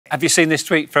Have you seen this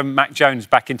tweet from Mac Jones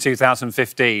back in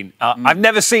 2015? I've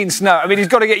never seen snow. I mean, he's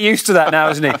got to get used to that now,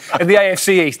 isn't he? In the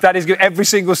AFC East, that is good every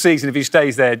single season if he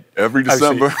stays there. Every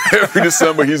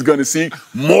December, he's going to see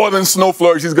more than snow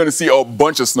flurries. He's going to see a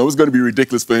bunch of snow. It's going to be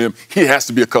ridiculous for him. He has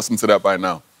to be accustomed to that by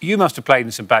now. You must have played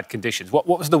in some bad conditions. What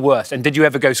was the worst? And did you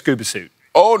ever go scuba suit?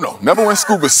 Oh, no, never went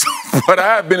scuba suit, but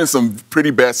I have been in some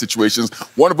pretty bad situations.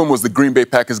 One of them was the Green Bay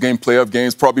Packers game, playoff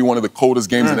games, probably one of the coldest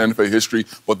games in NFL history.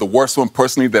 But the worst one,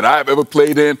 personally, that I've ever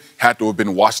played in had to have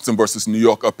been Washington versus New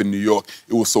York up in New York.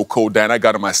 It was so cold, Dan. I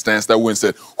got in my stance. That wind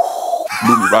said,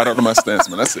 blew me right out of my stance,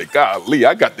 man. I said, golly,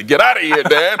 I got to get out of here,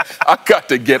 Dan. I got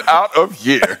to get out of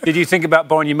here. Did you think about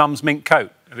borrowing your mum's mink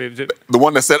coat? The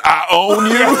one that said, I own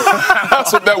you?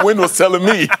 That's what that wind was telling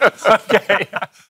me. Okay.